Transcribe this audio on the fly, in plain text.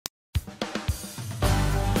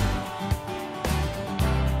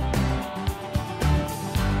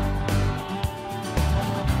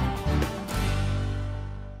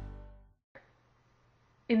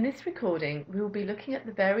In this recording, we will be looking at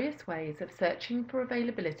the various ways of searching for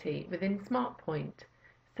availability within Smartpoint.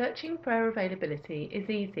 Searching for availability is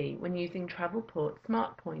easy when using Travelport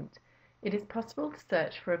Smartpoint. It is possible to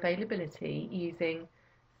search for availability using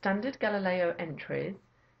standard Galileo entries,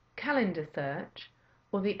 calendar search,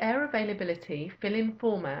 or the Air Availability fill-in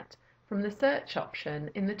format from the search option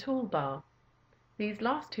in the toolbar. These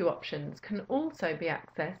last two options can also be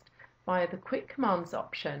accessed via the Quick Commands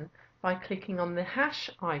option by clicking on the hash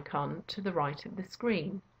icon to the right of the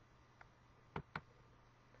screen.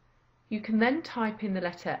 You can then type in the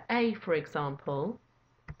letter A, for example,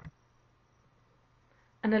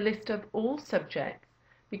 and a list of all subjects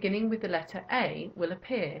beginning with the letter A will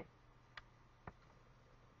appear.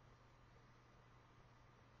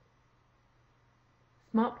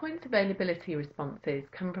 Smartpoint's availability responses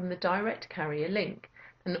come from the direct carrier link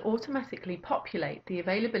and automatically populate the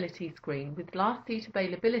availability screen with last seat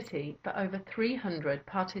availability for over 300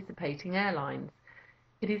 participating airlines.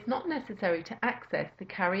 It is not necessary to access the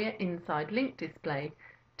carrier inside link display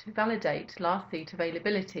to validate last seat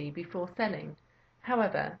availability before selling.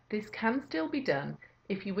 However, this can still be done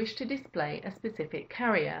if you wish to display a specific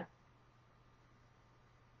carrier.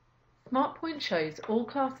 Smartpoint shows all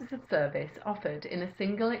classes of service offered in a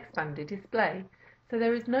single expanded display, so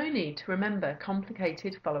there is no need to remember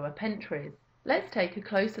complicated follow-up entries. Let's take a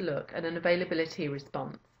closer look at an availability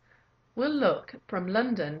response. We'll look from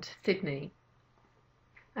London to Sydney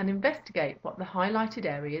and investigate what the highlighted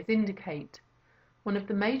areas indicate. One of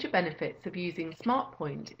the major benefits of using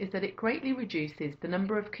Smartpoint is that it greatly reduces the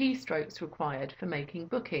number of keystrokes required for making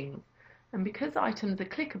bookings, and because items are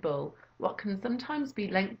clickable, what can sometimes be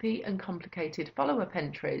lengthy and complicated follow-up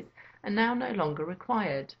entries are now no longer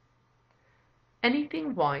required.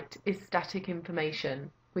 Anything white is static information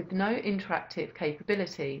with no interactive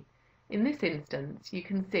capability. In this instance, you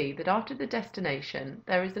can see that after the destination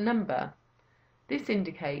there is a number. This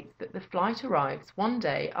indicates that the flight arrives one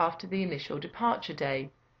day after the initial departure day.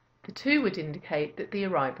 The 2 would indicate that the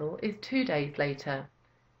arrival is 2 days later.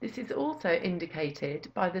 This is also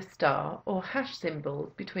indicated by the star or hash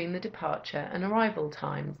symbols between the departure and arrival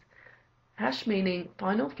times. Hash meaning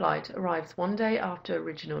final flight arrives 1 day after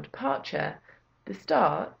original departure, the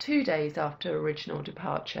star 2 days after original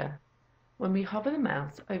departure. When we hover the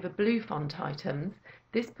mouse over blue font items,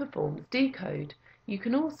 this performs decode. You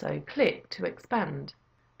can also click to expand.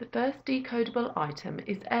 The first decodable item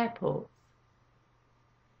is airports.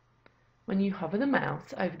 When you hover the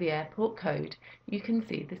mouse over the airport code, you can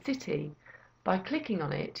see the city. By clicking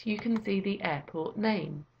on it, you can see the airport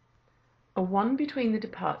name. A 1 between the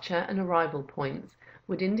departure and arrival points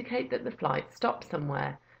would indicate that the flight stopped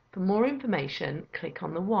somewhere. For more information, click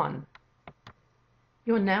on the 1.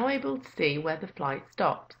 You are now able to see where the flight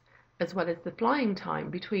stops, as well as the flying time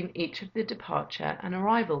between each of the departure and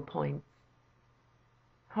arrival points.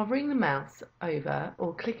 Hovering the mouse over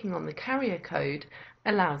or clicking on the carrier code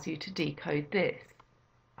allows you to decode this.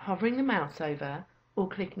 Hovering the mouse over or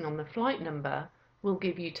clicking on the flight number will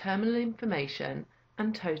give you terminal information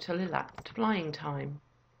and total elapsed flying time.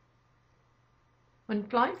 When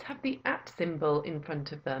flights have the @ symbol in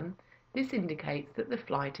front of them, this indicates that the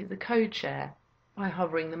flight is a code share. By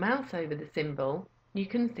hovering the mouse over the symbol, you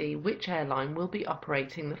can see which airline will be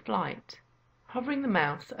operating the flight. Hovering the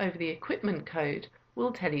mouse over the equipment code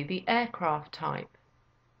will tell you the aircraft type.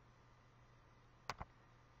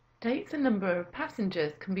 Dates and number of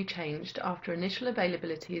passengers can be changed after initial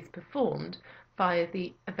availability is performed via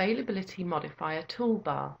the Availability Modifier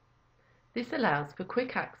toolbar. This allows for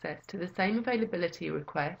quick access to the same availability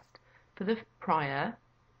request for the prior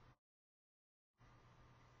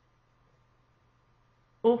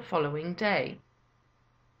or following day.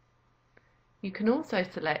 You can also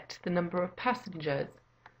select the number of passengers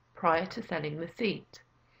prior to selling the seat.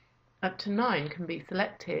 Up to 9 can be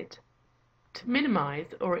selected. To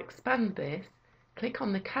minimize or expand this, click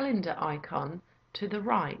on the calendar icon to the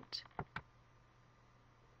right.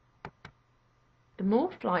 The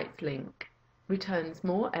More Flights link returns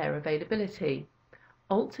more air availability.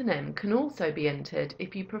 Alt and M can also be entered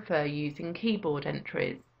if you prefer using keyboard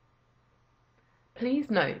entries.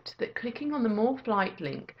 Please note that clicking on the More Flight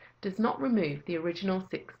link does not remove the original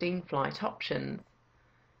 16 flight options.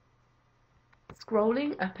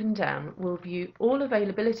 Scrolling up and down will view all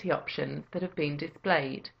availability options that have been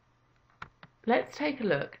displayed. Let's take a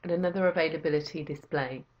look at another availability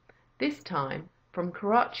display, this time from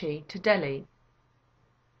Karachi to Delhi.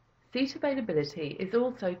 Seat availability is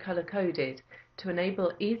also color-coded to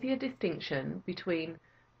enable easier distinction between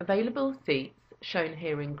available seats, shown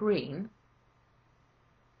here in green,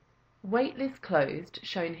 waitlist closed,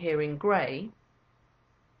 shown here in grey,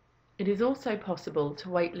 It is also possible to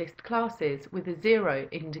waitlist classes with a 0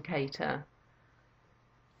 indicator.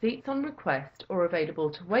 Seats on request or available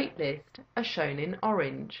to waitlist are shown in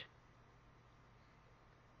orange.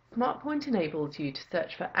 Smartpoint enables you to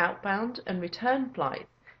search for outbound and return flights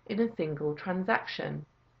in a single transaction.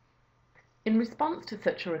 In response to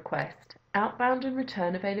such a request, outbound and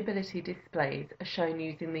return availability displays are shown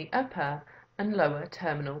using the upper and lower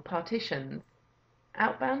terminal partitions.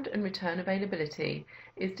 Outbound and return availability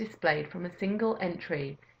is displayed from a single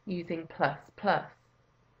entry using ++.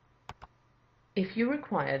 If you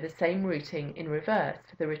require the same routing in reverse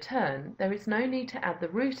for the return, there is no need to add the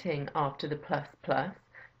routing after the ++,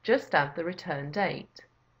 just add the return date.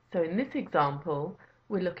 So in this example,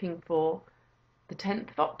 we're looking for the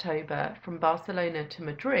 10th of October from Barcelona to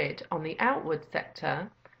Madrid on the outward sector,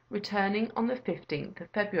 returning on the 15th of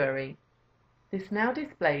February. This now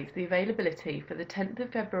displays the availability for the 10th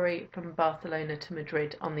of February from Barcelona to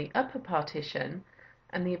Madrid on the upper partition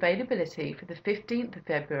and the availability for the 15th of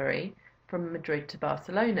February from Madrid to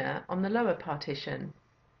Barcelona on the lower partition.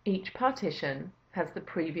 Each partition has the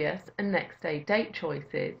previous and next day date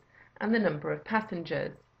choices and the number of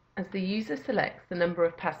passengers. As the user selects the number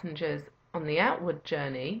of passengers on the outward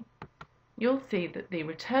journey, you'll see that the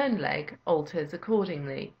return leg alters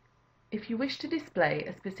accordingly. If you wish to display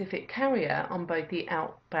a specific carrier on both the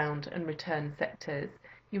outbound and return sectors,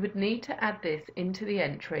 you would need to add this into the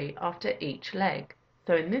entry after each leg.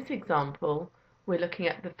 So in this example, we're looking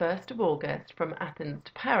at the 1st of August from Athens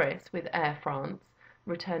to Paris with Air France,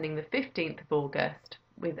 returning the 15th of August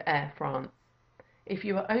with Air France. If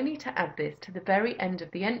you were only to add this to the very end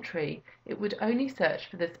of the entry, it would only search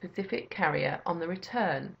for the specific carrier on the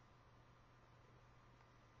return.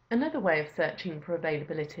 Another way of searching for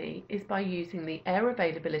availability is by using the Air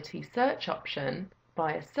Availability Search option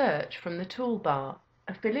via Search from the toolbar.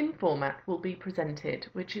 A fill-in format will be presented,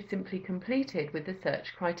 which is simply completed with the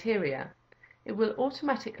search criteria. It will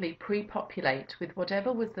automatically pre-populate with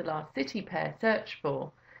whatever was the last city pair searched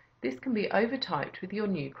for. This can be overtyped with your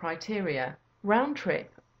new criteria.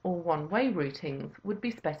 Round-trip or one-way routings would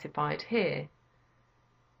be specified here.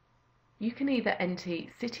 You can either enter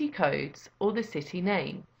city codes or the city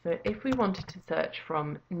name. So if we wanted to search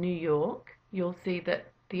from New York, you'll see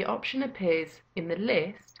that the option appears in the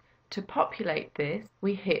list. To populate this,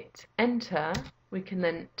 we hit Enter. We can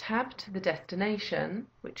then tab to the destination,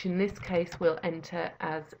 which in this case we'll enter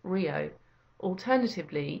as Rio.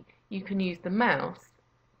 Alternatively, you can use the mouse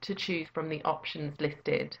to choose from the options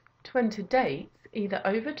listed. To enter dates, either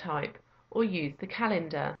overtype or use the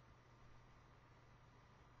calendar.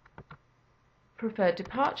 Preferred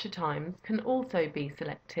departure times can also be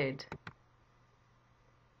selected.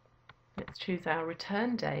 Let's choose our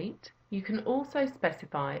return date. You can also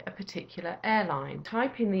specify a particular airline.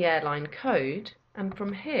 Type in the airline code, and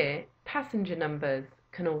from here, passenger numbers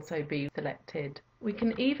can also be selected. We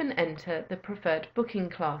can even enter the preferred booking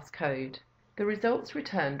class code. The results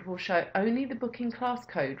returned will show only the booking class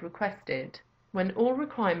code requested. When all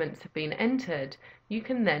requirements have been entered, you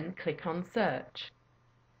can then click on Search.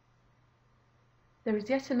 There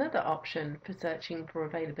is yet another option for searching for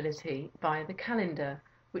availability via the calendar,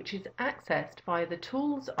 which is accessed via the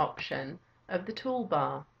Tools option of the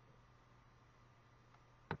toolbar.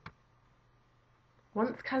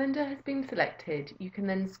 Once calendar has been selected, you can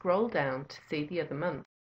then scroll down to see the other months.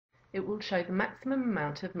 It will show the maximum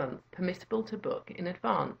amount of months permissible to book in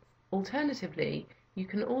advance. Alternatively, you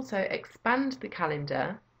can also expand the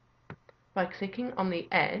calendar by clicking on the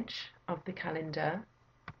edge of the calendar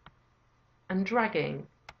and dragging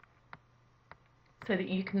so that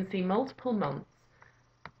you can see multiple months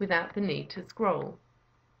without the need to scroll.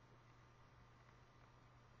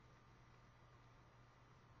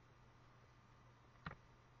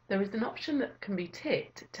 There is an option that can be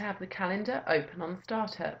ticked to have the calendar open on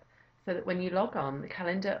startup, so that when you log on, the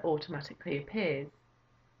calendar automatically appears.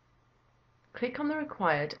 Click on the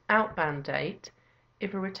required outbound date.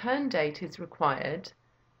 If a return date is required,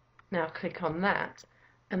 now click on that,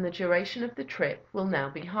 and the duration of the trip will now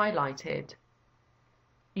be highlighted.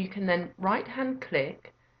 You can then right-hand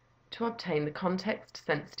click to obtain the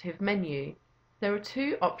context-sensitive menu. There are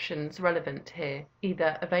two options relevant here,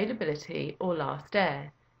 either availability or last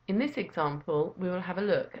air. In this example, we will have a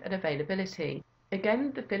look at availability.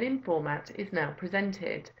 Again, the fill-in format is now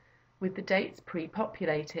presented, with the dates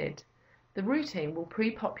pre-populated. The routing will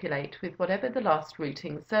pre-populate with whatever the last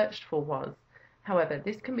routing searched for was. However,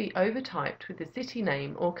 this can be overtyped with the city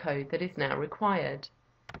name or code that is now required.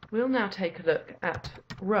 We'll now take a look at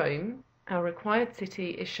Rome. Our required city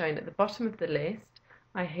is shown at the bottom of the list.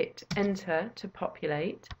 I hit Enter to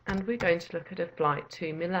populate, and we're going to look at a flight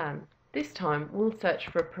to Milan. This time we'll search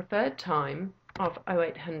for a preferred time of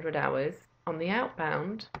 0800 hours on the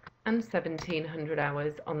outbound and 1700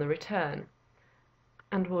 hours on the return,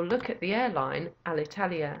 and we'll look at the airline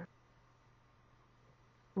Alitalia.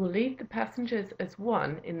 We'll leave the passengers as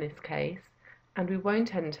 1 in this case, and we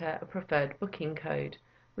won't enter a preferred booking code.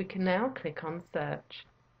 We can now click on Search.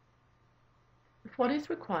 If what is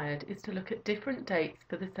required is to look at different dates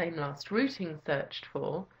for the same last routing searched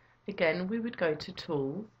for, again we would go to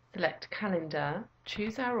Tools, select Calendar,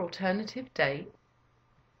 choose our alternative date,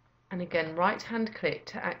 and again right-hand click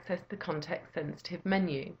to access the context-sensitive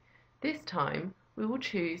menu. This time we will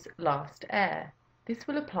choose Last Air. This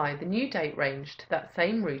will apply the new date range to that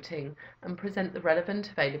same routing and present the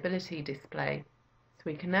relevant availability display. So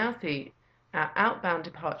we can now see our outbound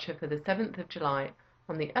departure for the 7th of July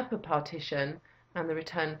on the upper partition and the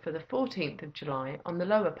return for the 14th of July on the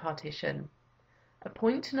lower partition. A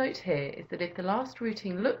point to note here is that if the last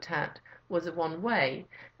routing looked at was a one-way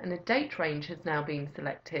and a date range has now been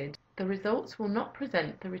selected, the results will not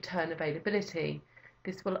present the return availability.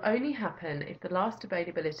 This will only happen if the last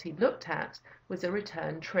availability looked at was a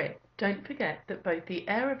return trip. Don't forget that both the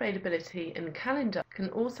air availability and calendar can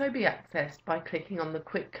also be accessed by clicking on the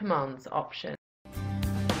Quick Commands option.